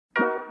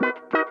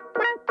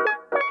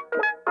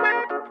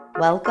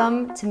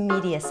Welcome to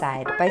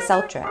Mediaside by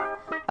Celtra,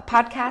 a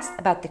podcast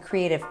about the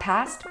creative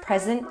past,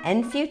 present,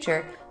 and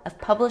future of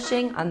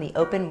publishing on the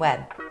open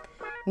web.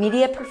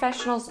 Media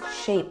professionals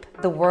shape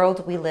the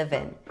world we live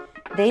in.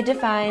 They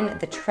define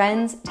the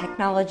trends,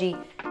 technology,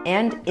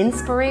 and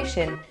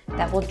inspiration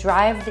that will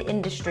drive the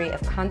industry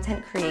of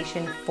content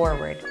creation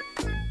forward.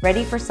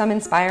 Ready for some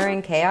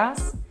inspiring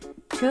chaos?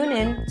 Tune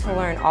in to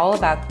learn all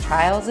about the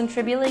trials and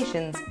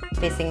tribulations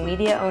facing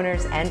media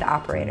owners and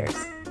operators.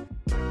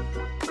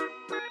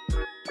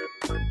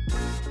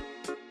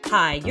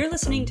 Hi, you're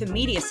listening to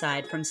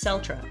Mediaside from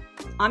Celtra.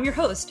 I'm your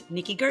host,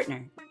 Nikki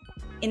Gertner.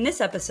 In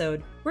this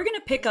episode, we're going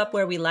to pick up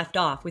where we left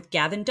off with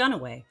Gavin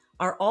Dunaway,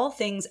 our all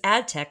things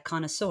ad tech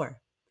connoisseur.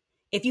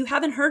 If you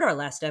haven't heard our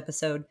last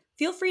episode,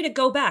 feel free to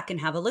go back and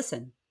have a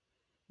listen.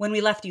 When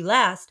we left you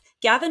last,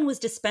 Gavin was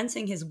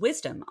dispensing his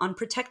wisdom on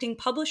protecting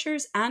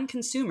publishers and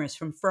consumers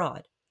from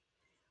fraud.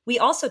 We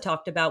also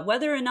talked about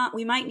whether or not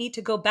we might need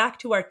to go back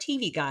to our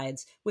TV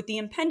guides with the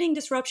impending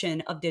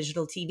disruption of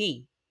digital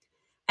TV.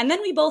 And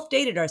then we both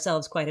dated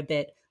ourselves quite a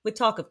bit with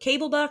talk of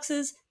cable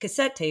boxes,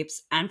 cassette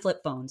tapes, and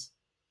flip phones.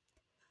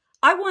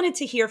 I wanted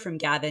to hear from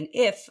Gavin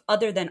if,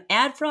 other than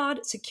ad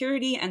fraud,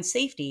 security, and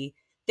safety,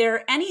 there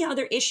are any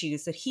other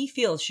issues that he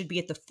feels should be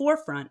at the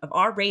forefront of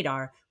our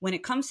radar when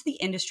it comes to the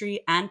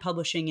industry and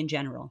publishing in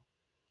general.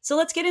 So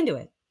let's get into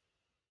it.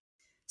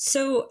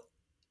 So,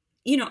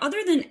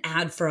 other than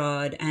ad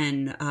fraud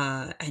and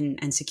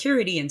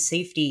security and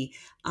safety,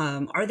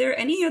 are there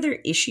any other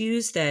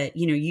issues that,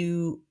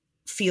 you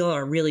feel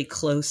are really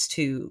close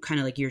to kind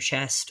of like your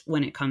chest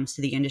when it comes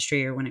to the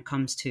industry or when it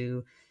comes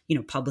to,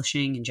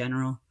 publishing in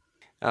general?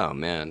 Oh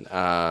man,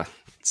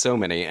 so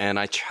many, and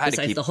I try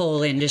Besides to keep the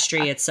whole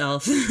industry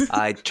itself.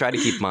 I try to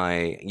keep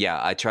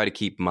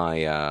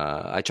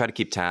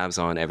tabs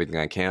on everything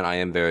I can. I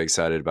am very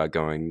excited about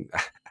going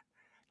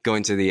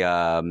to the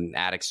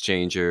Ad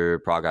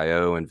Exchanger Prague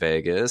IO in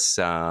Vegas,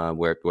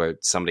 where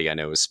somebody I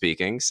know is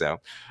speaking. So,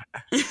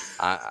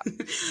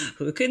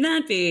 who could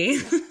that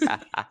be?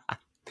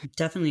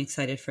 Definitely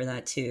excited for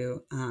that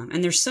too.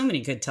 And there's so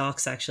many good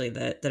talks actually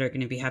that are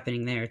going to be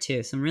happening there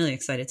too. So I'm really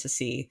excited to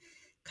see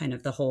kind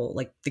of the whole,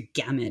 like the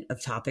gamut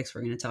of topics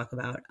we're going to talk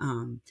about.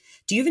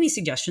 Do you have any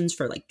suggestions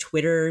for like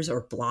Twitters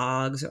or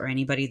blogs or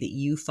anybody that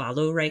you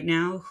follow right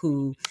now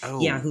who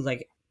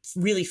like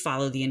really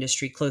follow the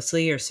industry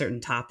closely or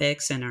certain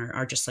topics and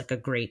are just like a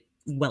great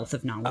wealth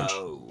of knowledge?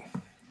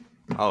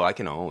 I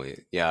can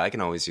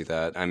always do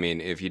that. I mean,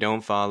 if you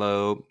don't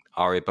follow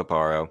Ari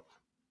Paparo,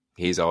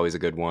 he's always a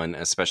good one,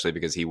 especially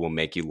because he will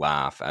make you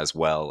laugh as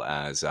well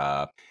as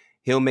leave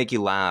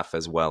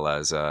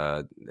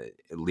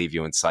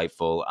you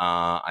insightful.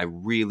 I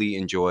really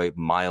enjoy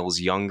Miles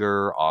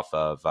Younger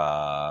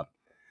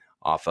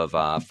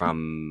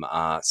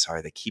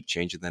they keep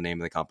changing the name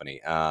of the company.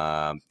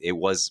 It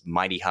was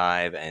Mighty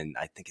Hive, and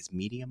I think it's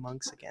Media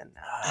Monks again.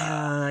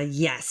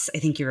 Yes, I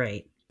think you're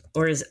right.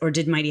 Or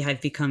did Mighty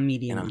Hive become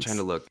Media Monks? I'm trying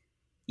to look.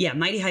 Yeah,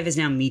 Mighty Hive is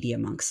now Media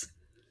Monks.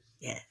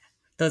 Yeah,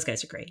 those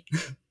guys are great.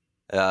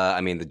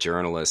 The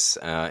journalists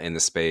in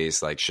the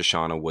space, like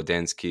Shoshana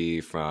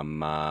Wodinsky from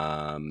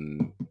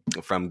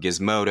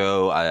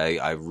Gizmodo.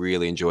 I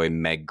really enjoy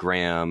Meg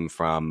Graham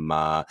from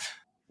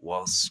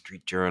Wall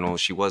Street Journal.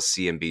 She was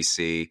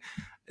CNBC.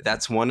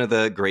 That's one of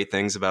the great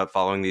things about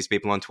following these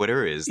people on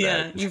Twitter is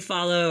that you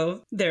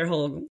follow their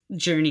whole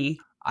journey.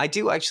 I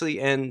do actually,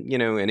 and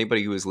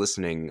anybody who is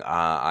listening,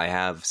 I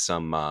have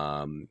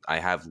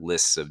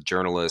lists of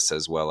journalists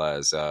as well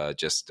as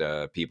just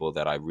people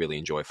that I really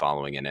enjoy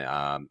following in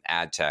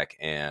ad tech,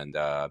 and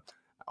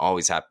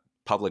always have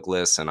public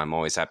lists, and I'm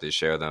always happy to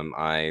share them.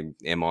 I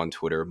am on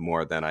Twitter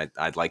more than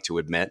I'd like to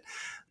admit.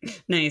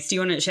 Nice. Do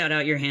you want to shout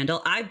out your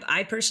handle?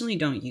 I personally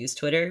don't use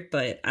Twitter,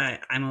 but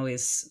I'm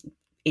always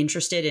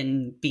interested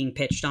in being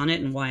pitched on it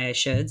and why I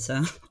should.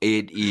 So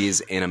it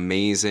is an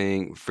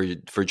amazing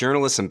for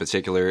journalists in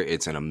particular.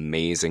 It's an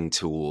amazing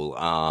tool.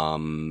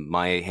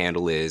 My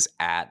handle is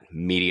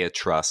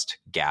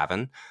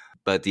 @MediaTrustGavin,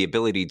 but the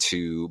ability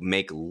to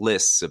make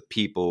lists of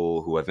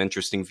people who have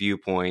interesting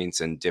viewpoints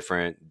and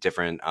different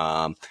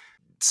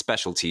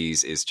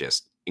specialties is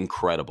just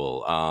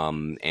incredible.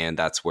 And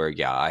that's where,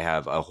 I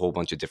have a whole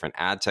bunch of different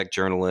ad tech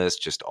journalists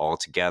just all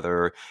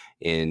together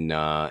in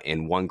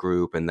one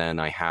group. And then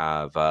I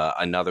have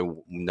another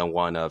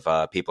one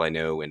of people I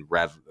know in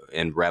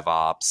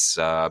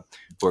RevOps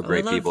who are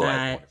great people,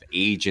 like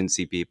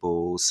agency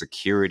people,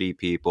 security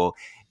people.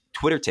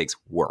 Twitter takes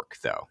work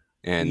though.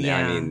 And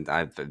I mean,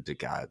 I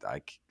think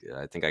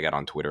I got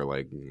on Twitter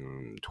like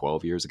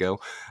 12 years ago.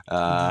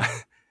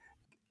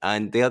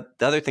 And the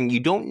other thing, you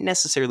don't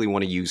necessarily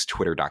want to use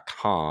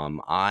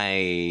twitter.com.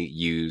 I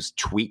use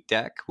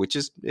TweetDeck, which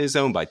is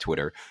owned by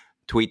Twitter.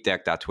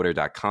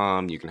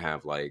 TweetDeck.twitter.com. You can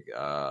have like,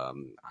 I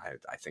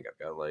think I've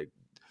got like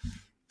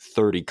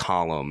 30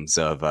 columns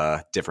of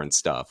different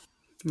stuff.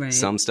 Right.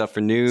 Some stuff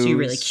for news. So you're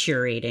really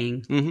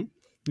curating. Mm-hmm.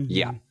 Mm-hmm.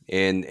 Yeah.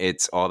 And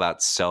it's all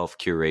about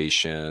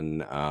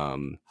self-curation.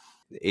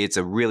 It's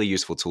a really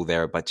useful tool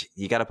there, but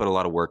you got to put a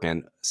lot of work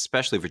in,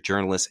 especially for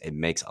journalists. It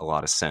makes a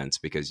lot of sense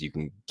because you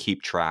can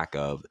keep track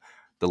of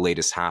the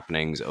latest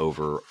happenings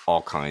over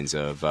all kinds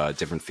of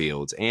different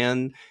fields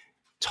and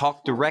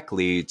talk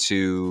directly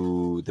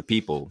to the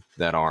people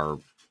that are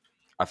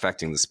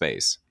affecting the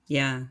space.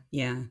 Yeah,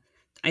 yeah.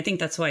 I think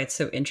that's why it's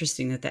so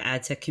interesting that the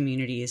ad tech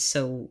community is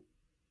so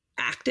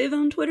active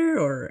on Twitter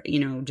or,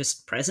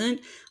 just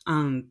present,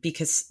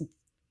 because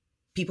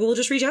people will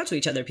just reach out to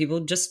each other.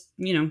 People just,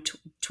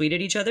 tweet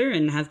at each other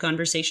and have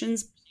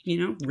conversations,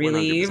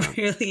 really, 100%.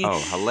 really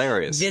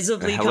hilarious.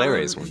 Visibly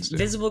hilarious ones too.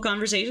 visible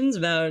conversations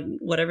about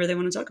whatever they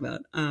want to talk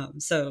about.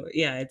 So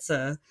yeah, it's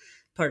a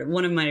part of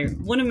one of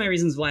my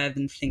reasons why I've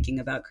been thinking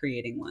about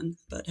creating one,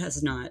 but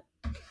has not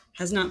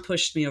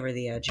pushed me over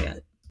the edge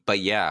yet. But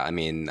yeah, I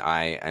mean,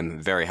 I am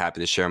very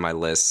happy to share my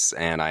lists,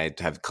 and I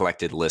have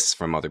collected lists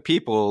from other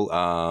people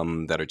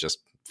that are just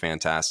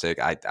fantastic.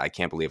 I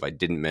can't believe I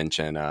didn't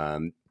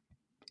mention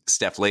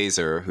Steph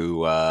Laser,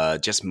 who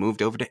just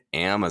moved over to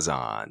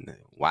Amazon.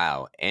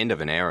 Wow, end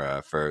of an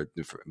era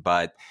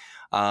but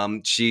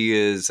she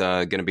is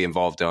going to be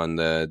involved on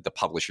the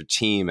publisher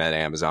team at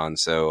Amazon,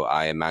 so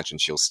I imagine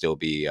she'll still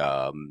be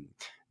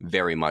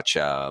very much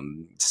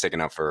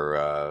sticking up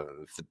for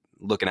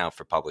looking out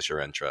for publisher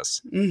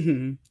interests.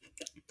 Mm-hmm.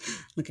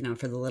 Looking out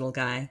for the little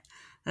guy.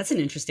 That's an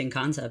interesting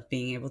concept,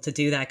 being able to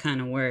do that kind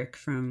of work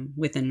from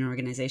within an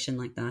organization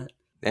like that.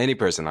 Any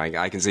person,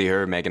 I can see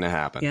her making it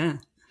happen. Yeah,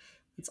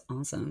 that's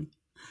awesome.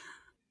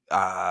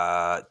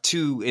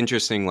 Two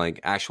interesting,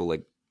 actual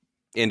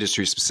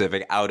industry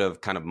specific out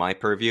of kind of my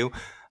purview.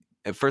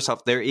 First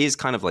off, there is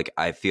kind of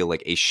I feel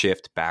like a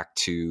shift back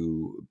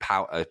to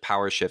a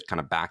power shift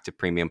kind of back to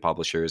premium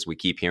publishers. We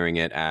keep hearing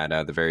it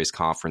at the various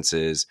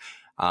conferences.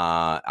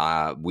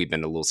 We've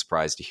been a little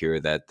surprised to hear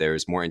that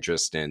there's more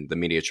interest in the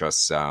Media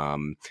Trust's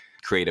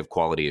creative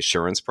quality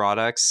assurance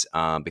products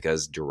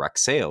because direct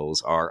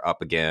sales are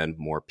up again,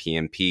 more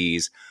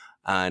PMPs.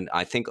 And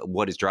I think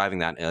what is driving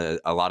that,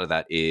 a lot of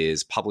that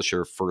is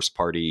publisher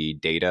first-party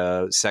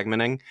data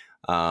segmenting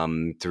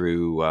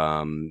through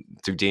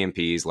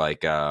DMPs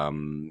like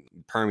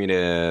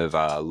Permutive,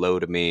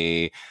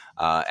 Load-Me,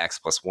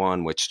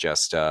 X+1, which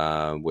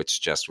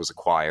just was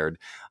acquired.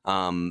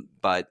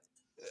 But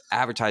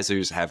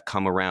advertisers have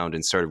come around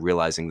and started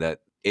realizing that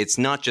it's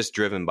not just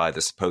driven by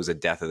the supposed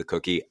death of the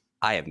cookie.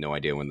 I have no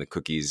idea when the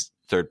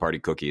third-party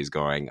cookie is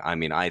going. I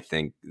mean, I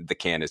think the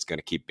can is going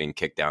to keep being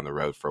kicked down the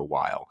road for a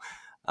while.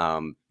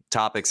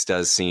 Topics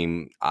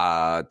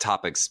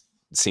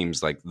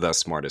seems like the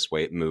smartest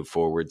way to move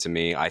forward to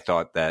me. I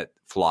thought that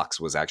Phlox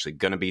was actually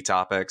going to be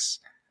Topics,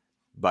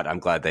 but I'm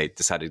glad they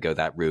decided to go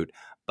that route.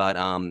 But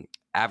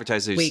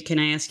advertisers. Wait, can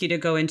I ask you to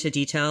go into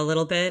detail a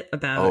little bit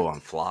about? Oh, on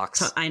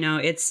Phlox. I'm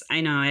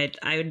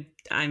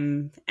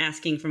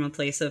asking from a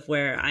place of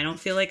where I don't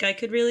feel like I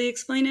could really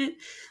explain it.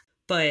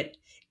 But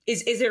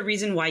is there a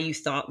reason why you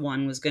thought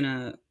one was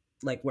gonna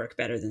work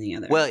better than the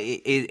other? Well,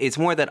 it's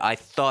more that I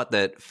thought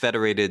that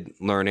federated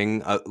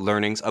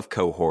learnings of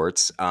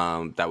cohorts,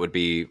 that would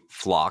be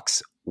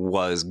Phlox,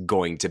 was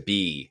going to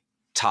be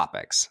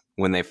Topics.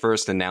 When they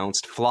first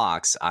announced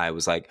Phlox, I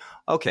was like,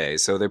 okay,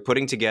 so they're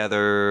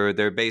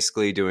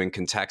basically doing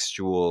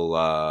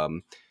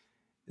contextual.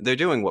 They're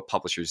doing what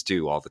publishers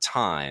do all the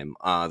time.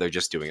 They're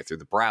just doing it through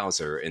the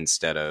browser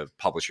instead of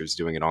publishers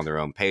doing it on their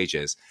own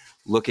pages,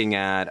 looking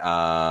at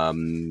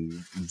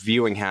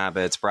viewing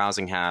habits,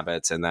 browsing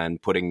habits, and then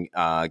putting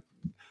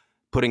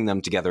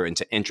them together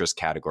into interest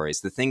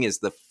categories. The thing is,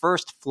 the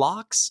first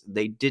Phlox,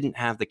 they didn't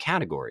have the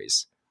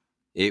categories.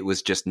 It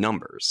was just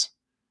numbers.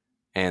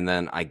 And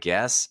then I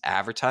guess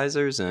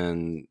advertisers,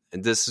 and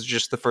this is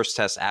just the first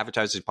test,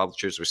 advertisers and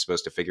publishers were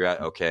supposed to figure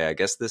out, okay, I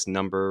guess this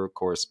number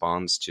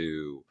corresponds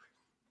to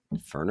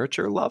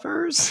furniture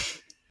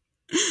lovers.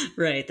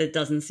 Right. That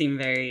doesn't seem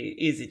very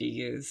easy to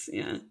use.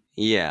 Yeah.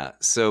 Yeah.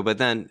 So, but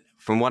then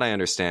from what I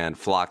understand,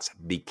 Phlox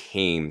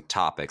became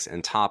Topics,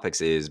 and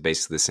Topics is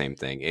basically the same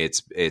thing.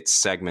 It's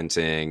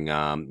segmenting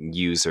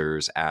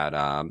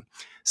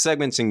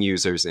segmenting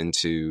users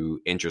into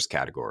interest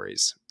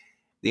categories.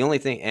 The only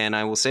thing, and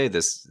I will say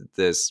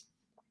this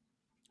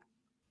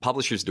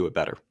publishers do it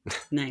better.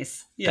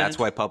 Nice. Yeah. That's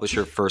why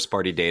publisher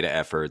first-party data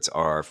efforts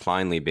are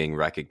finally being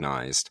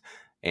recognized.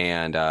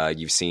 And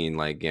you've seen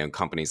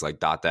companies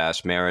like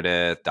Dotdash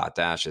Meredith.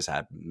 Dotdash has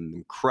had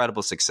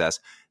incredible success.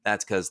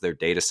 That's because their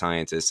data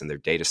scientists and their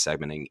data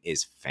segmenting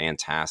is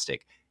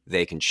fantastic.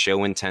 They can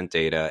show intent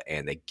data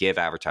and they give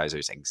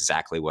advertisers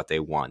exactly what they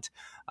want.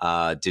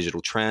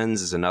 Digital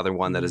Trends is another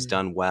one that has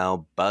done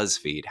well.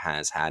 BuzzFeed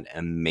has had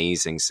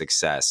amazing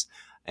success.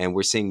 And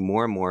we're seeing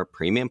more and more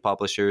premium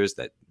publishers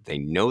that they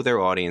know their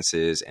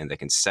audiences and they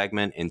can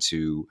segment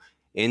into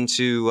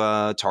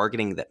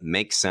targeting that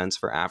makes sense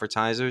for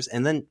advertisers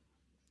and then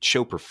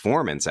show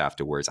performance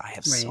afterwards. I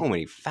have so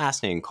many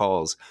fascinating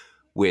calls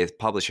with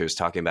publishers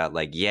talking about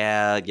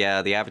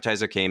the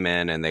advertiser came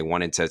in and they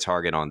wanted to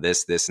target on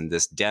this, and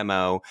this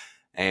demo.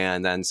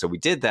 And then, so we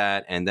did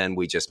that. And then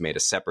we just made a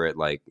separate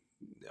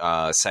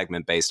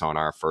segment based on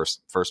our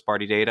first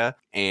party data.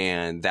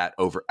 And that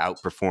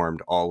outperformed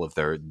all of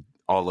their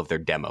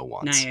demo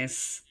ones.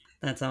 Nice.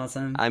 That's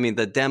awesome. I mean,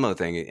 the demo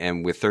thing,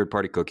 and with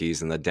third-party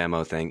cookies and the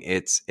demo thing,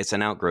 it's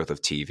an outgrowth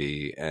of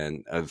TV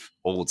and of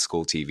old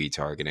school TV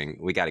targeting.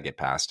 We got to get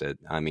past it.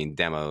 I mean,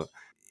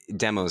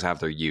 demos have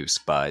their use,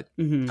 but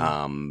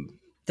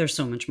there's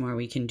so much more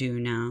we can do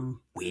now.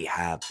 We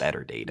have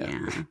better data.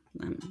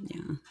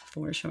 Yeah,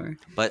 for sure.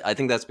 But I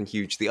think that's been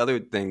huge. The other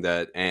thing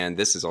that, and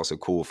this is also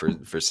cool for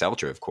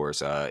Celtra, of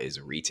course,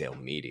 is retail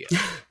media.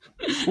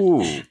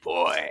 Ooh,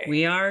 boy.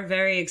 We are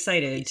very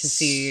excited to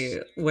see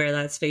where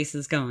that space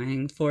is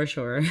going, for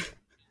sure.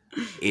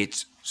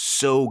 It's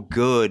so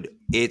good.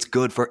 It's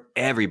good for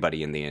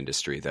everybody in the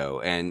industry,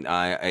 though, and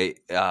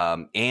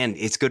and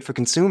it's good for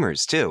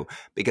consumers too,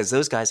 because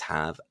those guys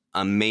have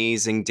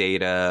amazing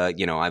data.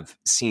 You know, I've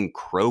seen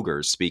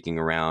Kroger speaking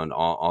around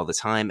all the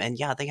time, and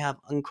yeah, they have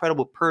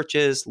incredible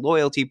purchase,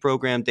 loyalty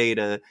program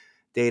data,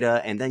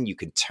 and then you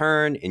can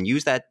turn and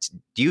use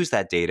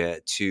that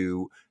data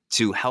to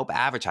help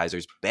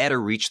advertisers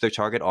better reach their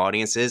target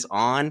audiences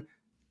on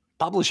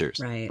publishers,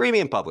 right.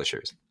 Premium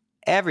publishers.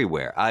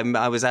 Everywhere.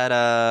 I was at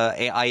a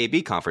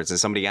IAB conference, and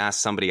somebody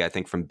asked somebody, I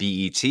think from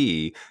BET,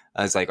 I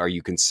was like, "Are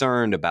you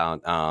concerned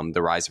about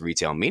the rise of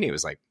retail media?" It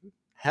was like,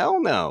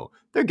 "Hell no!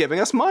 They're giving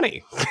us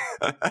money.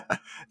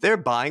 They're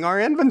buying our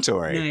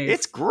inventory. Nice.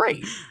 It's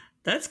great."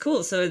 That's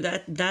cool. So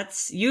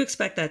that's you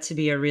expect that to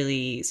be a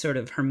really sort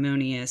of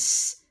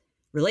harmonious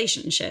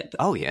relationship.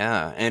 Oh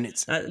yeah, and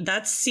it's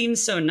that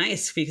seems so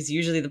nice, because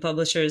usually the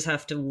publishers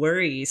have to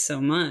worry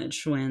so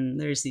much when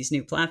there's these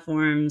new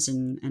platforms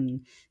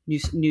and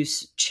new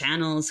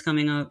channels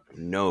coming up.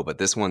 No, but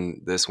this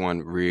one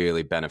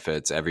really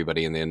benefits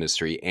everybody in the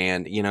industry,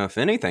 and you know, if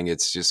anything,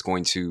 it's just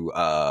going to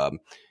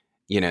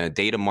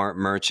data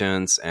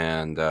merchants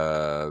and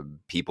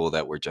people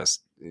that were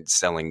just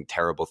selling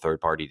terrible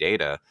third-party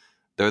data.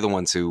 They're the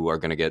ones who are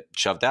going to get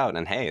shoved out.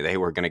 And hey, they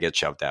were going to get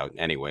shoved out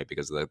anyway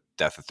because of the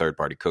death of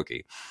third-party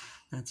cookie.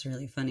 That's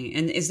really funny.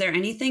 And is there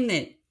anything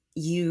that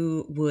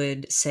you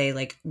would say,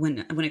 like when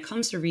it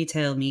comes to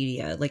retail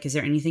media, like is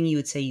there anything you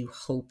would say you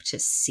hope to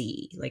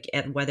see, like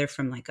whether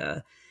from like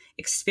a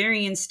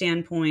experience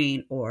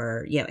standpoint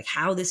or like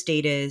how this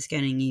data is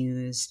getting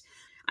used?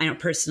 I know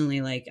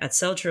personally, like at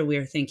Celtra,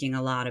 we're thinking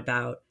a lot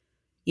about,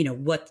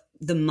 what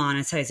the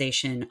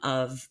monetization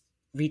of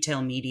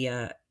retail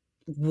media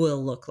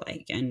will look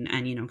like and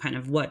kind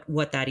of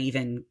what that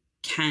even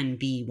can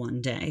be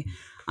one day.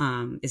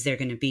 Is there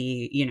going to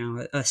be,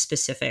 a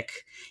specific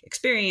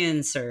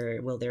experience, or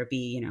will there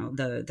be,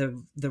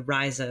 the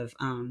rise of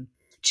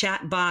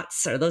chat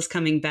bots? Are those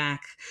coming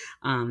back?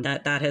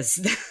 That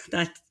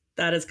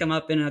has come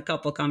up in a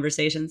couple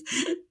conversations.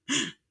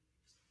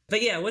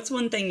 But yeah, what's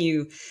one thing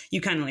you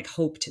kind of like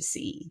hope to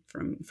see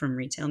from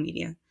retail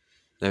media?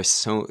 There's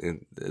so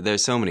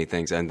many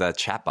things, and that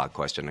chatbot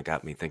question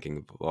got me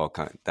thinking of all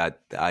kind.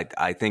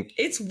 I think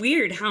it's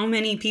weird how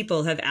many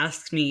people have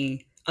asked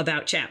me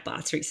about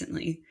chatbots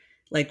recently,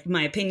 like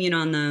my opinion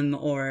on them,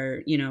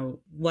 or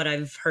what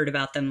I've heard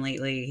about them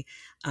lately.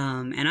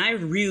 And I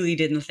really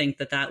didn't think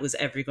that was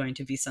ever going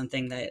to be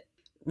something that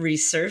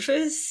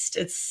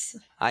resurfaced.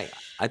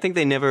 I think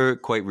they never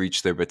quite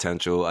reached their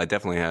potential. I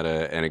definitely had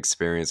an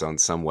experience on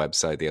some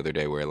website the other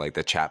day where like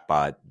the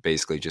chatbot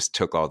basically just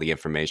took all the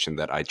information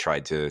that I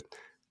tried to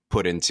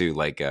put into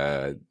like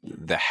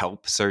the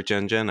help search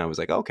engine. I was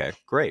like, okay,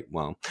 great,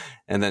 well,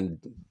 and then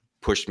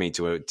pushed me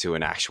to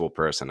an actual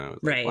person. I was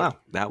right. Like, wow,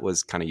 that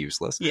was kind of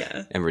useless,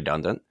 and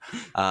redundant.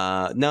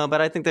 No, but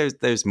I think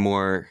there's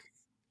more.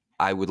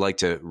 I would like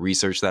to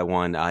research that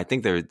one. I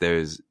think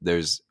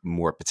there's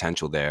more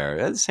potential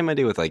there. The same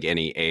idea with like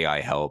any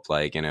AI help,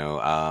 like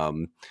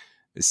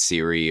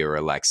Siri or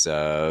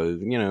Alexa.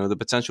 The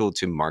potential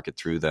to market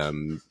through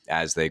them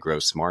as they grow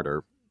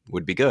smarter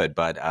would be good,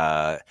 but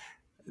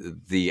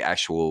the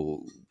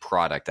actual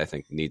product I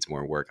think needs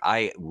more work.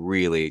 I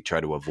really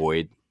try to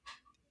avoid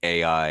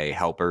AI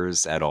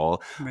helpers at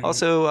all. Right.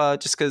 Also,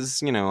 just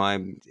because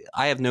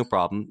I have no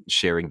problem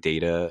sharing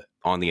data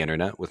on the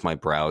internet with my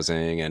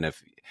browsing, and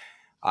if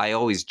I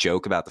always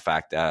joke about the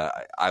fact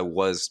that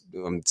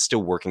I'm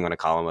still working on a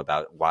column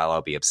about why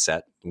I'll be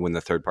upset when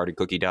the third-party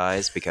cookie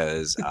dies,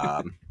 because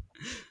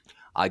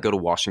I go to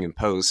Washington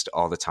Post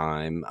all the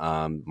time,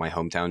 my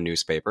hometown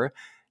newspaper,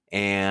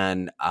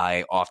 and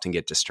I often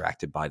get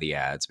distracted by the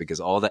ads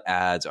because all the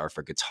ads are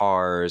for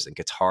guitars and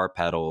guitar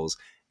pedals,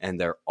 and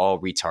they're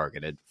all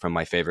retargeted from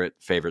my favorite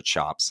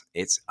shops.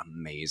 It's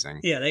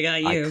amazing. Yeah, they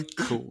got you.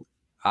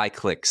 I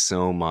click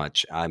so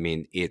much. I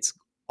mean, it's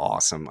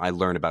awesome. I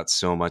learn about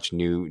so much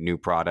new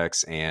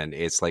products, and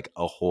it's like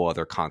a whole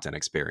other content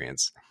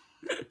experience.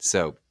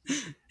 So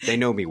they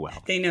know me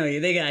well. They know you.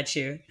 They got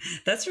you.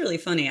 That's really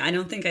funny. I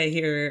don't think I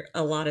hear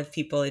a lot of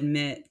people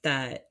admit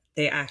that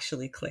they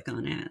actually click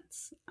on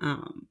ads.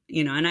 And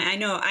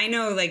I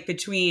know like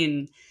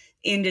between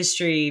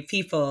industry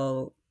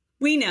people,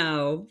 we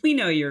know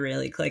you're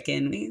really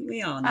clicking.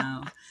 We all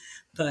know.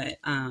 But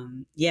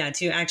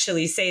to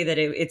actually say that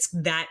it's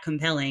that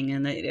compelling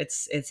and that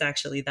it's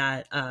actually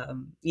that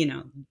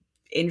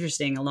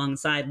interesting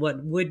alongside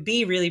what would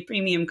be really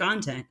premium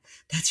content,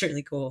 that's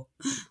really cool.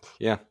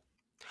 Yeah.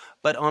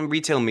 But on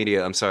retail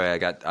media, I'm sorry, I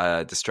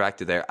got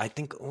distracted there. I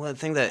think one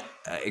thing that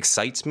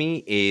excites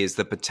me is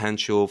the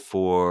potential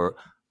for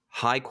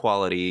high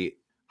quality,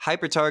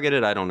 hyper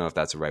targeted. I don't know if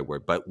that's the right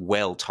word, but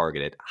well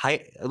targeted.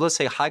 Let's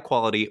say high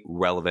quality,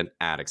 relevant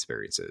ad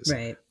experiences.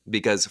 Right.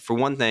 Because for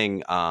one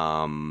thing,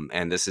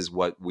 and this is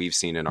what we've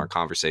seen in our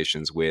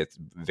conversations with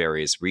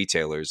various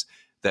retailers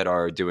that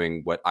are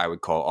doing what I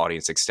would call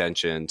audience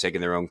extension, taking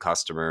their own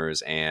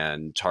customers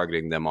and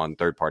targeting them on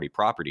third party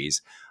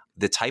properties.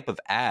 The type of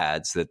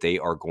ads that they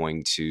are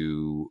going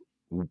to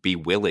be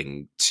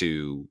willing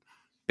to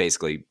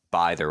basically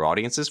buy their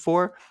audiences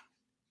for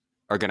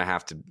are going to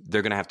have to,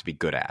 they're going to have to be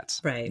good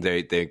ads. Right.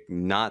 They're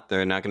not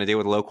going to deal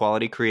with low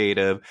quality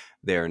creative.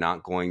 They're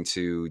not going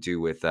to do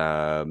with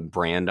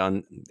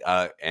and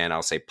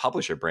I'll say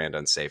publisher brand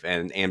unsafe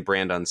and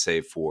brand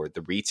unsafe for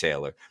the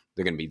retailer.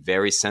 They're going to be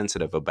very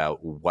sensitive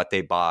about what they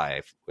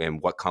buy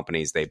and what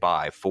companies they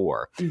buy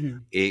for. Mm-hmm.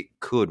 It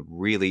could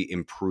really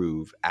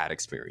improve ad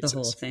experiences. The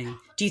whole thing.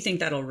 Do you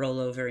think that'll roll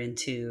over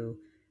into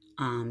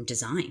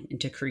design,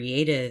 into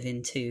creative,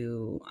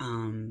 into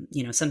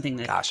something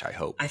that? Gosh, I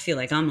hope. I feel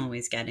like I'm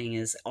always getting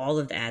is all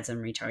of the ads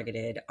I'm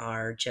retargeted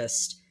are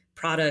just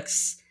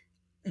products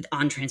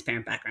on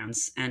transparent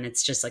backgrounds, and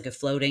it's just like a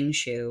floating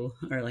shoe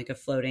or like a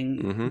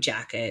floating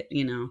jacket,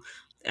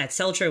 At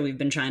Celtra, we've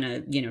been trying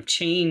to,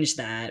 change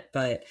that,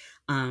 but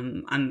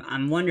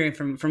I'm wondering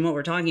from what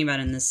we're talking about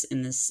in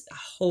this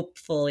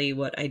hopefully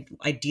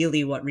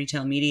ideally what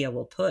retail media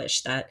will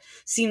push, that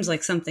seems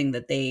like something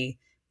that they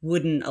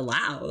wouldn't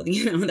allow,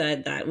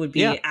 that would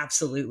be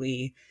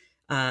absolutely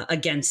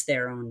against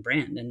their own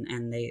brand,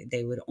 and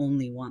they would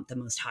only want the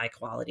most high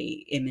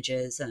quality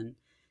images and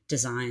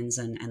designs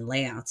and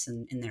layouts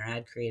in their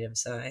ad creative.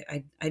 So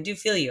I do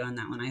feel you on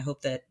that one. I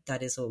hope that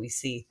is what we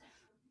see.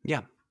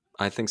 Yeah.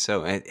 I think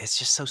so. And it's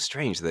just so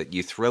strange that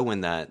you throw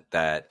in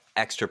that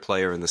extra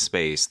player in the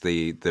space,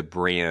 the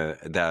brand,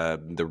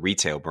 the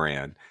retail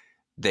brand,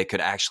 that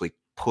could actually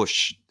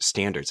push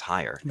standards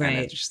higher. Right. And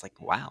it's just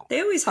like, wow.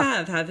 They always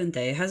have, haven't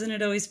they? Hasn't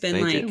it always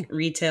been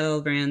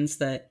retail brands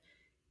that,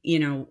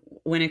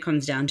 when it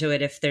comes down to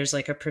it, if there's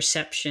like a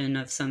perception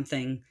of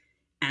something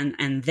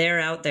and they're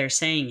out there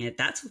saying it,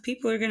 that's what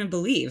people are going to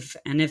believe.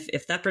 And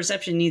if that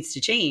perception needs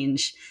to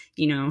change,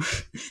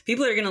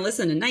 people are going to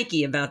listen to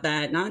Nike about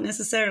that, not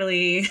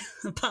necessarily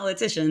a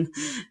politician.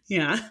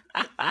 Yeah.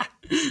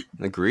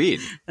 Agreed.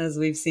 As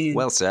we've seen.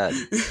 Well said.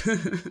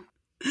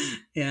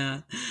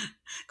 Yeah.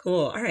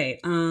 Cool. All right.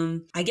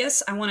 I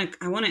guess I want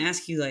to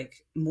ask you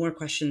like more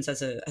questions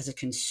as a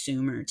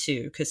consumer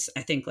too, because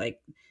I think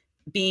like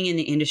being in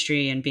the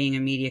industry and being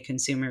a media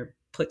consumer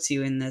puts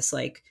you in this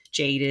like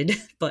jaded,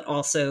 but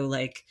also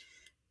like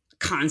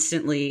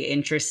constantly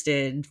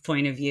interested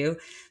point of view.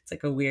 It's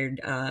like a weird,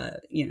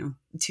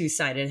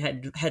 two-sided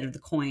head of the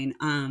coin.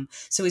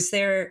 So is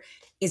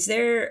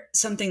there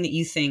something that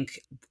you think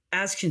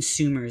as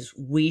consumers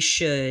we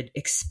should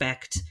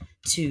expect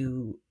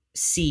to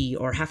see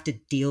or have to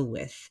deal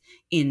with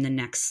in the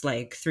next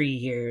like 3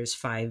 years,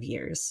 5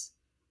 years?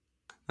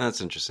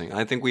 That's interesting.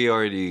 I think we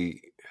are.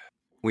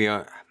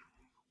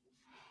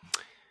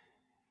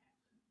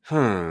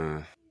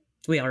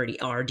 We already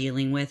are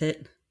dealing with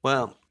it.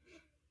 Well,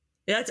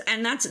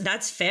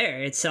 that's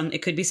fair.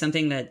 It could be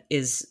something that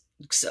is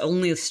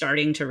only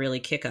starting to really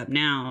kick up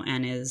now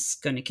and is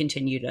going to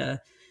continue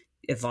to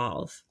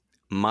evolve.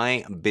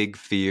 My big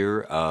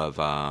fear of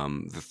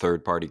the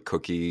third-party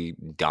cookie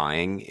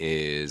dying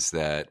is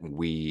that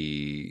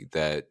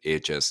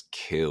it just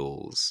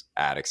kills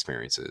ad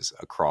experiences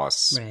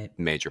across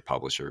major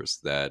publishers.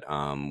 That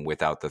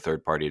without the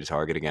third party to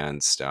target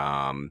against.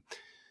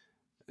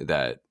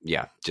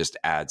 Just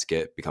ads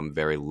become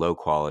very low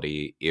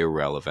quality,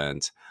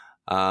 irrelevant.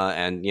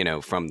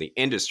 And, from the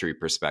industry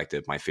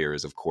perspective, my fear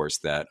is, of course,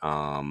 that,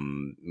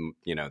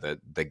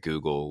 that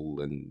Google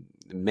and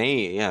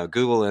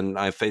Google and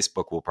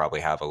Facebook will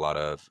probably have a lot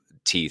of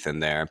teeth in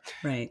there.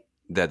 Right.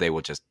 That they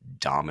will just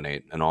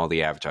dominate and all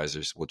the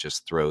advertisers will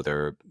just throw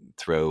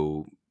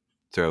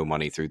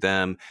money through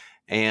them.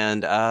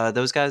 And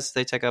those guys,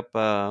 they take up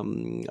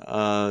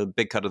a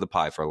big cut of the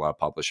pie for a lot of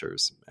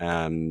publishers.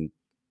 And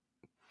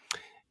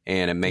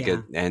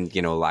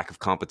lack of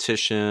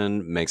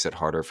competition makes it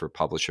harder for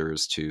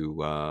publishers to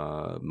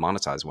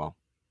monetize well.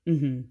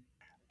 Mm-hmm.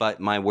 But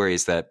my worry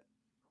is that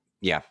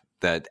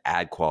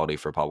ad quality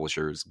for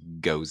publishers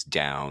goes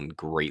down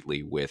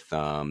greatly with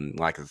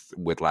lack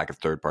of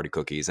third party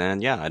cookies.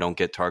 And I don't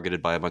get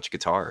targeted by a bunch of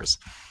guitars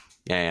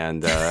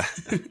and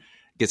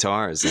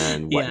guitars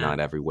and whatnot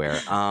everywhere.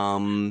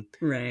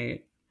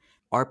 Right.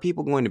 Are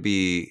people going to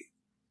be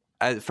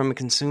from a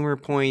consumer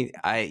point?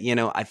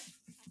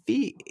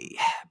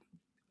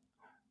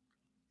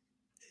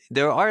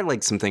 There are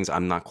like some things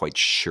I'm not quite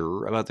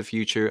sure about the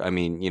future. I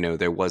mean,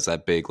 there was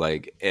that big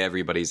like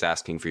everybody's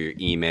asking for your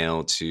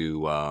email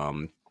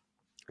to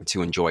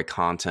enjoy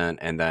content,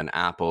 and then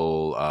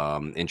Apple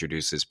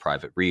introduces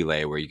private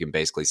relay where you can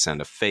basically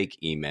send a fake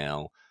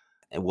email.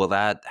 And will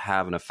that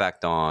have an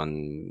effect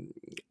on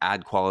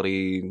ad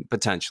quality?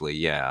 Potentially,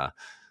 yeah.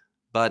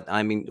 But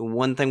I mean,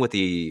 one thing with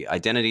the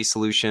identity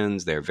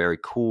solutions, they're very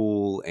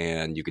cool,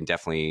 and you can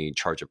definitely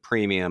charge a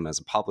premium as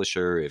a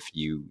publisher if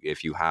you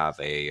have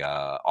a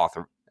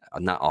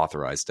not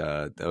authorized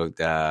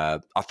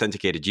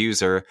authenticated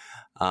user.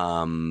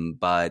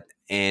 But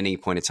any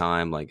point in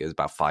time, like, is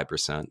about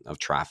 5% of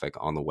traffic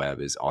on the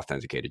web is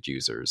authenticated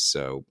users.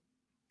 So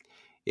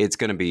it's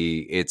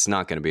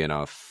not going to be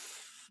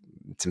enough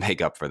to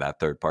make up for that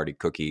third party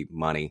cookie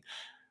money.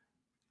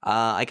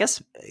 I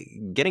guess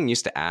getting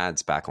used to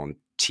ads back on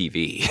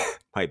TV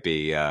might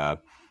be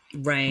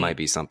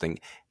something.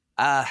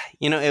 I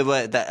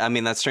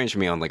mean, that's strange for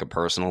me on like a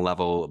personal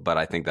level, but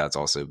I think that's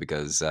also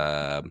because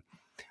I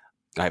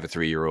have a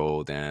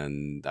 3-year-old,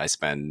 and I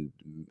spend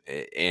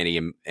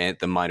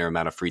the minor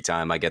amount of free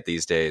time I get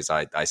these days,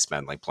 I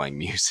spend like playing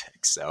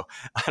music. So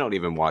I don't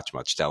even watch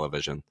much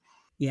television.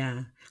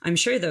 Yeah. I'm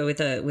sure though with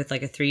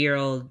like a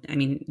 3-year-old, I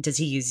mean, does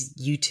he use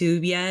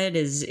YouTube yet?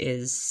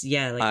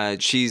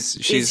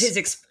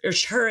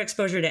 Her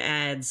exposure to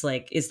ads,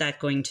 like, is that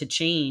going to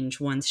change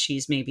once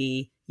she's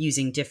maybe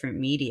using different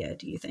media,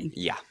 do you think?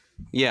 Yeah.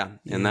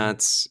 And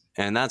that's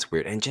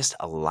weird. And just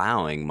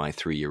allowing my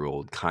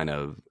 3-year-old kind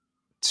of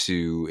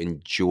to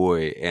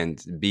enjoy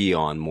and be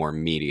on more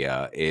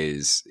media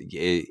it's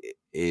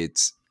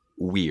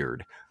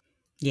weird.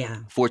 Yeah.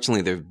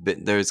 Fortunately,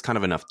 there's kind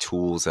of enough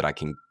tools that I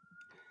can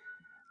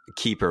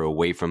keep her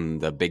away from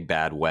the big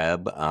bad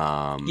web.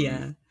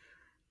 Yeah.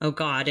 Oh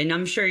God. And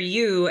I'm sure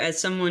you,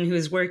 as someone who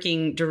is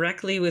working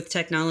directly with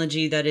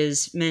technology that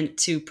is meant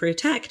to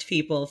protect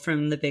people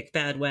from the big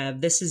bad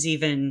web, this is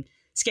even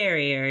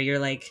scarier. You're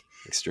like,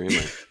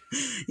 extremely.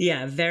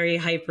 Yeah. Very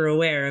hyper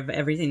aware of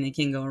everything that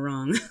can go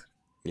wrong.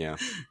 Yeah.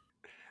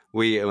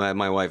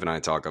 My wife and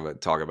I talk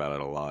about it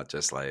a lot.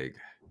 Just like,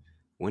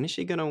 when is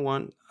she going to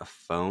want a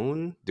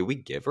phone? Do we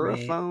give her a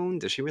phone?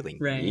 Does she really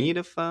need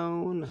a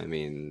phone? I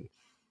mean,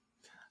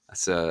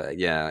 so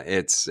yeah,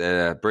 it's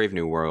a brave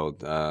new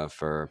world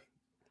for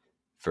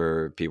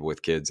people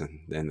with kids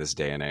in this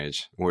day and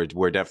age.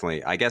 We're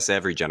definitely, I guess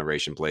every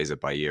generation plays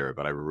it by ear,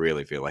 but I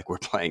really feel like we're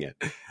playing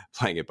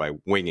it by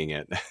winging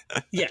it.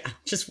 Yeah,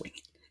 just wing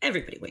it.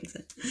 Everybody wings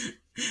it.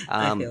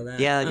 I feel that.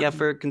 Yeah,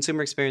 for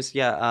consumer experience,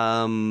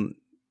 yeah.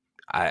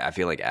 I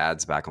feel like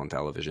ads back on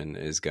television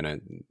is gonna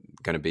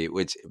be,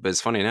 but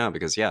it's funny now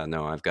because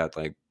I've got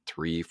like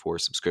 3-4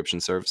 subscription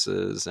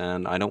services,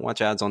 and I don't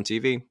watch ads on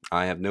TV.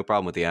 I have no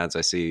problem with the ads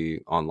I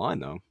see online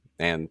though.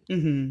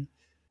 And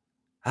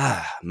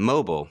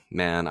mobile,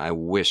 man, I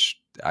wish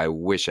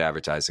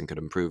advertising could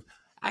improve.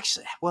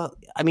 Actually, well,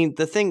 I mean,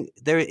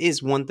 there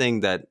is one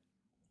thing that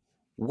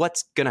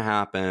what's gonna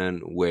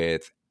happen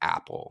with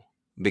Apple.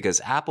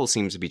 Because Apple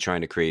seems to be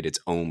trying to create its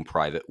own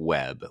private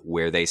web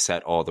where they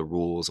set all the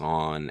rules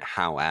on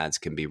how ads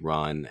can be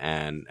run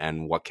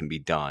and what can be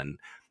done,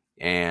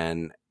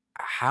 and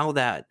how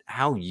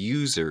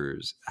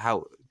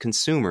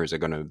consumers are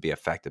going to be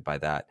affected by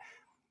that.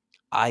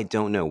 I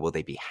don't know. Will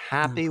they be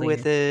happy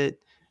with it?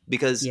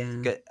 Because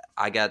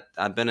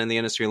I've been in the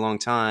industry a long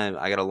time.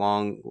 I got a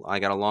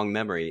long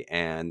memory,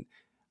 and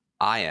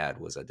iAd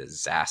was a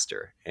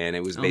disaster, and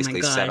it was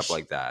basically set up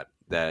like that.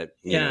 They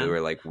were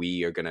like,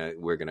 we're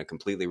gonna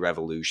completely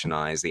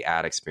revolutionize the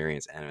ad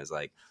experience, and it was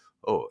like,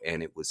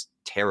 and it was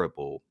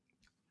terrible.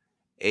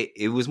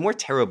 It was more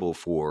terrible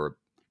for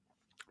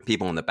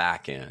people on the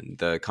back end,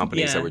 the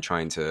companies that were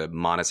trying to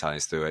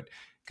monetize through it.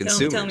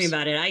 Consumers. Tell me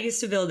about it. I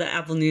used to build the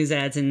Apple News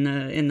ads in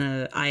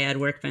the iAd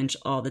workbench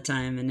all the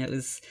time, and it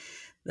was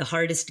the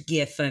hardest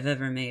GIF I've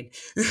ever made.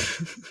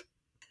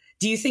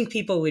 Do you think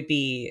people would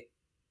be?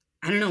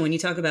 I don't know, when you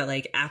talk about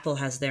like Apple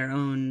has their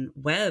own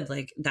web,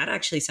 like that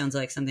actually sounds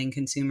like something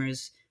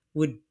consumers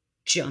would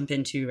jump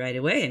into right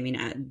away. I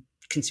mean,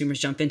 consumers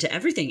jump into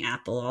everything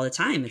Apple all the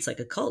time. It's like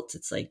a cult.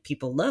 It's like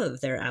people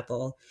love their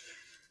Apple.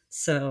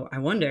 So I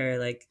wonder,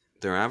 like,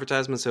 their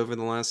advertisements over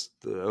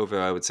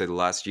I would say the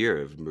last year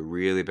have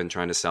really been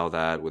trying to sell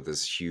that with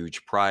this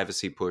huge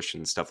privacy push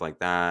and stuff like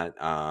that.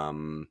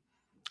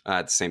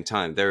 At the same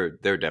time, they're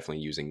definitely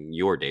using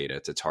your data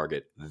to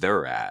target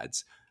their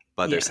ads,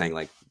 but they're saying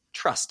like,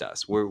 trust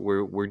us,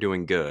 we're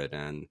doing good.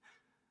 And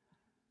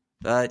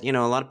but a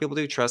lot of people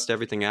do trust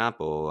everything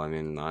Apple. I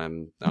mean,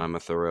 I'm a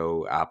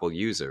thorough Apple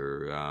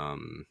user.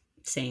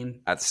 Same.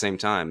 At the same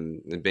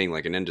time, being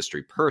like an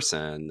industry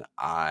person,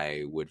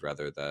 I would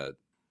rather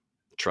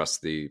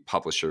trust the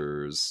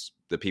publishers,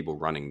 the people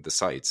running the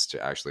sites, to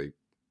actually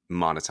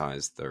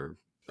monetize their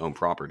own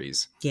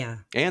properties. Yeah.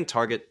 And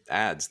target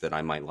ads that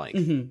I might like.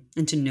 Mm-hmm.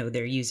 And to know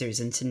their users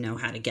and to know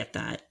how to get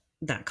that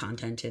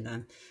content to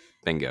them.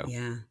 Bingo.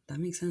 Yeah, that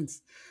makes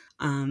sense.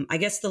 I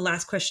guess the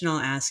last question I'll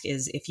ask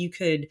is if you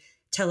could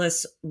tell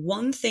us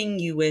one thing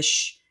you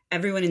wish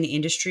everyone in the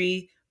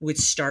industry would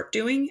start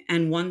doing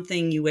and one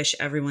thing you wish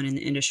everyone in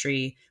the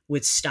industry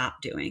would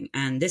stop doing.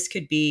 And this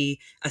could be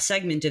a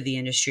segment of the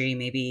industry.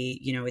 Maybe,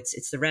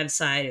 it's the rev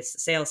side, it's the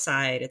sales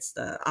side, it's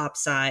the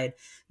ops side.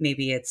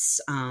 Maybe it's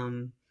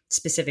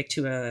specific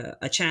to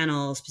a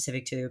channel,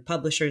 specific to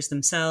publishers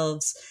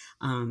themselves.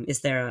 Is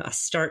there a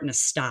start and a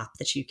stop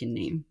that you can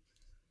name?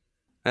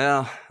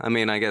 Well, I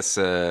mean, I guess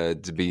to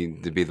be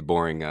the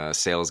boring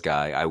sales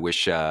guy, I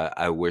wish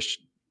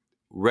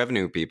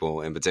revenue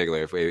people in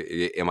particular.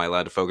 Am I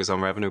allowed to focus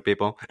on revenue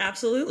people?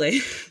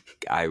 Absolutely.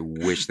 I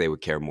wish they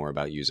would care more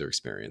about user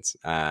experience,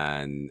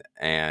 and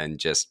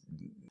just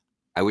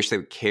I wish they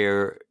would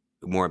care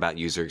more about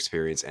user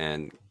experience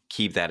and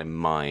keep that in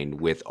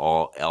mind with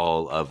all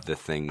of the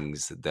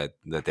things that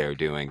they're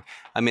doing.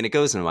 I mean, it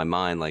goes into my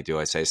mind, like, do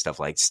I say stuff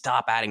like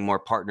stop adding more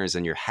partners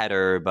in your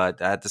header?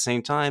 But at the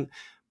same time,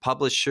 a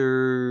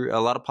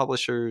lot of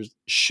publishers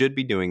should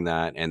be doing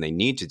that, and they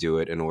need to do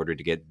it in order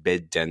to get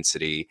bid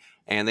density,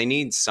 and they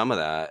need some of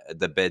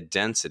the bid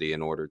density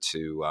in order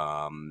to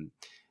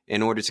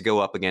go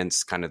up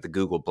against kind of the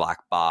Google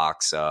black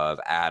box of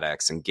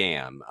AdX and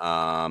GAM.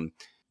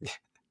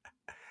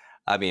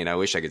 I mean, I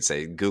wish I could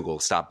say,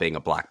 Google, stop being a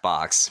black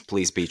box.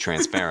 Please be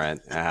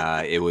transparent.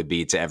 It would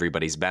be to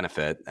everybody's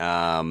benefit.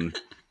 I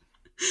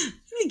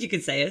think you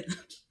could say it.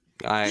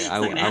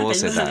 I will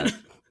say that.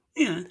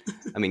 Yeah.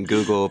 I mean,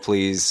 Google,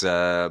 please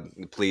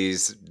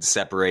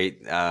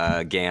separate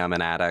GAM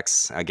and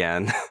AdX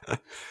again.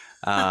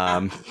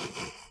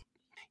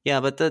 Yeah,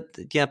 but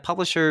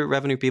publisher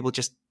revenue people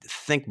just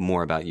think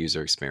more about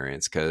user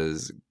experience,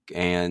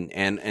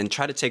 and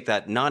try to take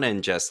that not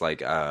in just like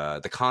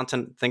the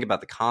content. Think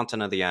about the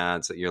content of the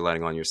ads that you're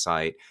letting on your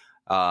site,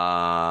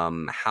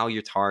 how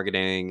you're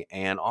targeting,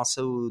 and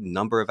also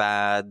number of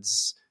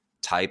ads,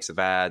 types of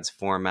ads,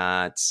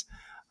 formats.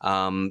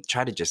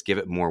 Try to just give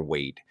it more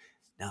weight.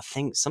 Now,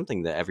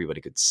 something that everybody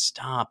could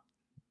stop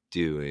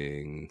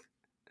doing.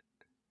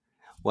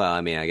 Well, I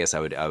mean, I guess I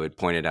would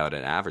point it out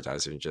at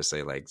advertisers and just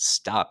say, like,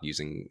 stop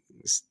using.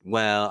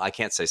 Well, I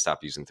can't say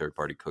stop using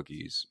third-party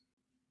cookies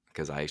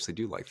because I actually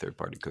do like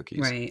third-party cookies.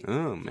 Right.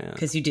 Oh man.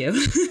 Because you do,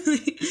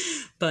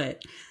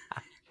 but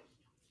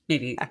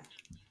maybe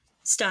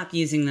stop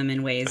using them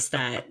in ways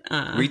that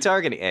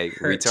retargeting.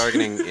 hurt.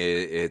 Retargeting,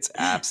 it's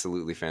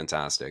absolutely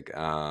fantastic.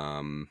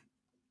 Oh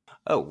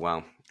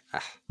well,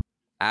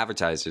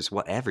 advertisers,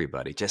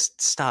 everybody, just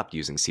stop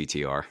using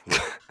CTR.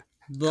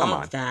 Come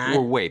on, that.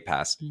 we're way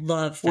past.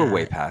 Love that. We're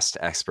way past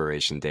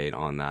expiration date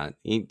on that.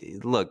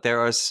 Look,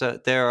 there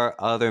are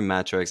other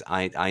metrics.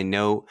 I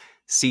know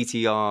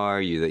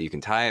CTR, that you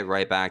can tie it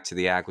right back to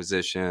the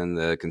acquisition,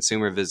 the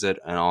consumer visit,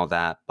 and all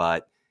that,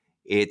 but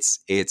it's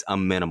a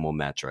minimal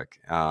metric.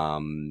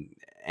 And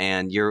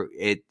look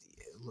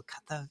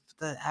at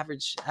the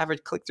average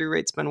click through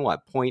rate's been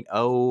what,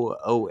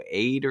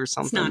 0.008 or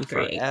something. It's not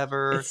great.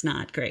 Forever. It's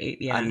not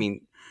great. Yeah. I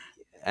mean.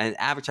 And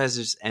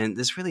advertisers, and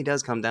this really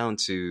does come down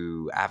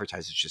to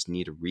advertisers just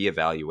need to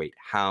reevaluate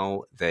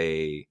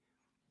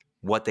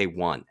what they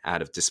want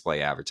out of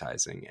display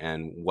advertising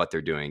and what they're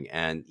doing.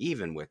 And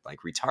even with like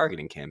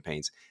retargeting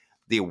campaigns,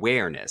 the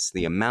awareness,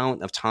 the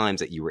amount of times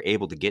that you were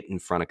able to get in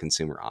front of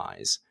consumer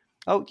eyes.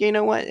 Oh, you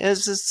know what?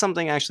 This is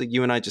something actually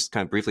you and I just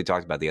kind of briefly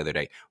talked about the other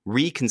day.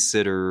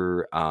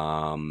 Reconsider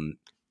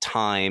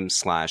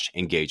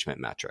time/engagement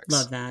metrics.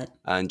 Love that.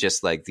 And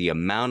just like the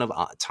amount of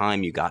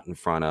time you got in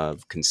front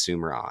of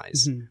consumer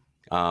eyes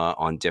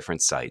on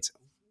different sites.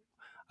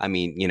 I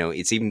mean,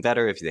 it's even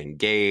better if they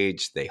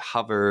engaged, they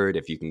hovered,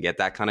 if you can get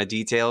that kind of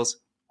details,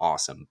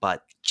 awesome.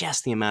 But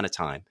just the amount of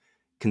time,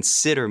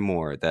 consider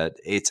more that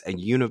it's a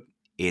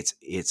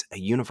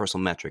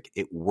universal metric.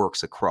 It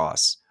works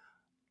across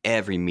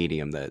every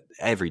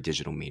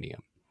digital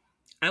medium.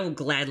 I will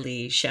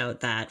gladly shout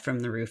that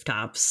from the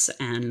rooftops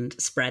and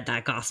spread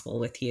that gospel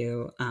with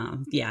you. I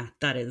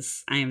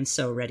am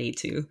so ready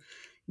to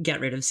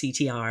get rid of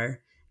CTR,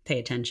 pay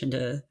attention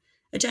to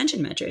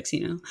attention metrics,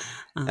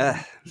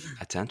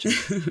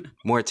 Attention.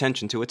 More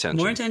attention to attention.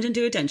 More attention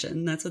to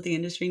attention. That's what the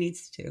industry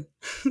needs to do.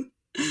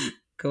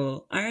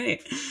 Cool. All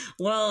right.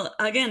 Well,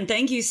 again,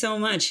 thank you so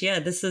much. Yeah,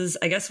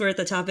 I guess we're at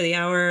the top of the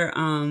hour.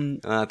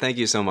 Thank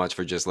you so much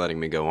for just letting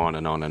me go on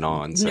and on and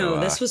on. So, no,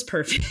 this was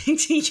perfect.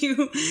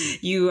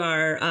 You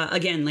are,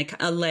 again, like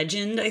a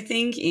legend, I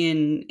think,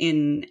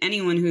 in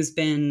anyone who's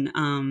been,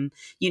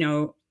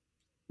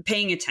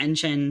 paying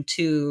attention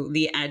to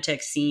the ad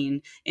tech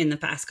scene in the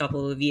past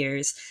couple of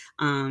years,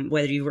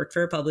 whether you work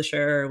for a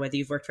publisher or whether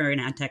you've worked for an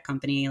ad tech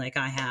company like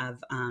I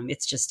have.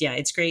 It's just,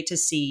 it's great to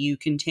see you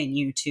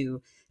continue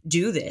to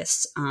do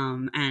this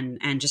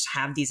and just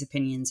have these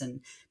opinions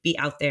and be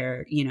out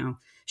there,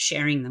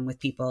 sharing them with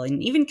people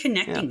and even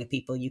connecting the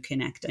people you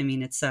connect. I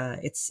mean, it's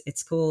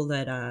cool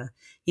that,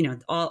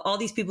 all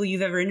these people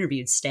you've ever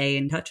interviewed stay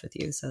in touch with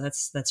you. So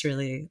that's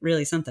really,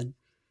 really something.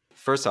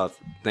 First off,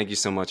 thank you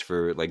so much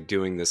for like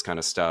doing this kind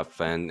of stuff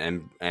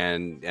and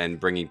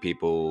bringing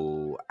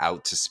people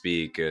out to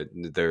speak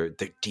their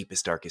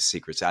deepest, darkest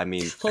secrets. I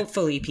mean,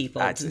 hopefully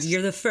people.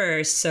 You're the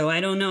first, so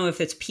I don't know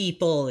if it's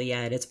people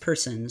yet. It's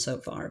person so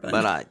far,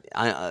 but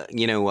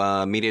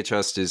Media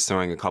Trust is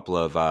throwing a couple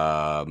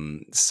of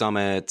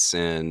summits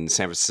in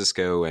San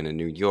Francisco and in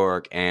New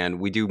York, and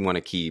we do want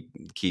to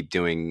keep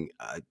doing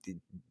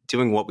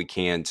what we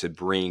can to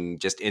bring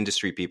just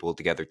industry people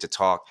together to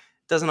talk.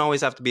 Doesn't always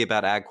have to be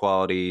about ad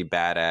quality,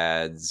 bad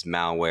ads,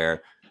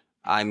 malware.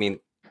 I mean,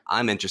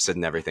 I'm interested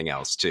in everything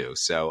else too.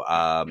 So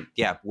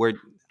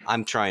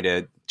I'm trying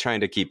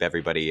to keep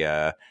everybody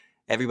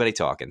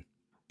talking.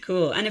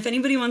 Cool. And if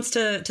anybody wants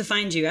to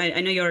find you,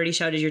 I know you already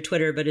shouted your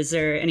Twitter, but is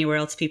there anywhere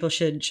else people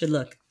should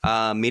look?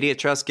 Media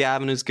Trust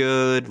Gavin is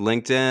good.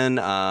 LinkedIn.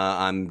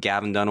 I'm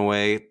Gavin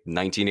Dunaway,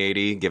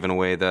 1980, giving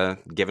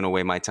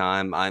away my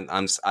time.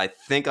 I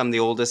think I'm the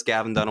oldest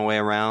Gavin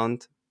Dunaway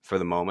around for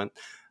the moment.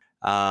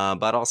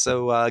 But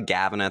also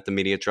Gavin at the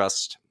Media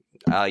Trust.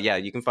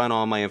 You can find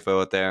all my info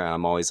out there.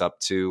 I'm always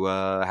up to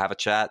have a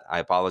chat. I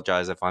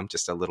apologize if I'm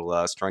just a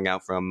little strung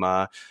out from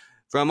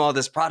all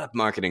this product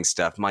marketing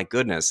stuff. My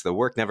goodness, the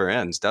work never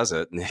ends, does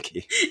it,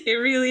 Nikki? It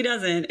really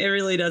doesn't.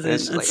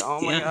 It's like,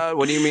 oh my God,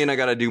 what do you mean I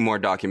got to do more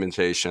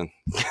documentation?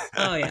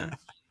 Oh, yeah.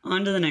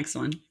 On to the next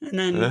one. And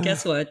then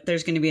guess what?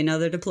 There's going to be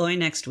another deploy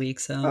next week.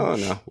 So. Oh,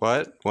 no.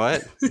 What?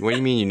 What do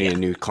you mean you need a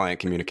new client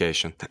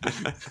communication?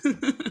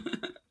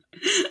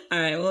 All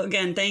right. Well,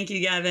 again, thank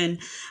you, Gavin.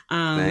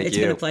 It's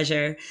been a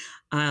pleasure.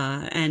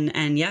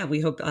 And yeah,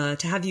 we hope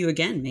to have you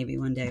again maybe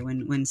one day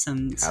when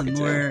some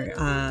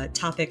more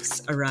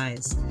topics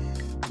arise.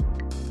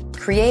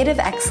 Creative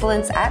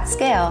excellence at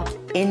scale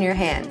in your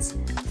hands.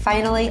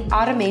 Finally,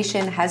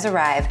 automation has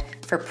arrived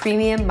for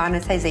premium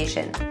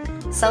monetization.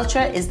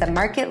 Celtra is the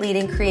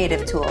market-leading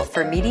creative tool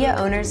for media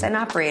owners and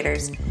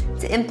operators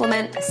to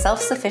implement a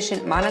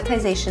self-sufficient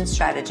monetization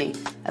strategy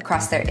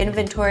across their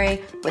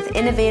inventory with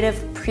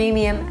innovative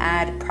premium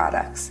ad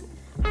products.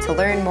 To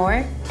learn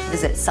more,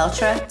 visit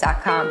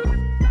Celtra.com.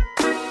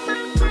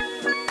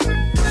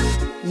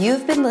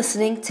 You've been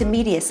listening to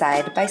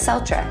Mediaside by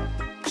Celtra.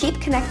 Keep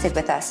connected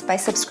with us by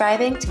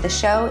subscribing to the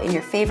show in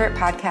your favorite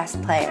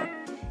podcast player.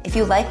 If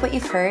you like what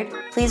you've heard,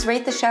 please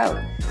rate the show.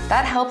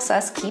 That helps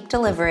us keep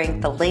delivering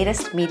the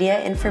latest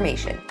media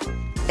information.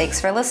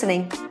 Thanks for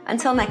listening.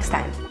 Until next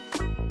time.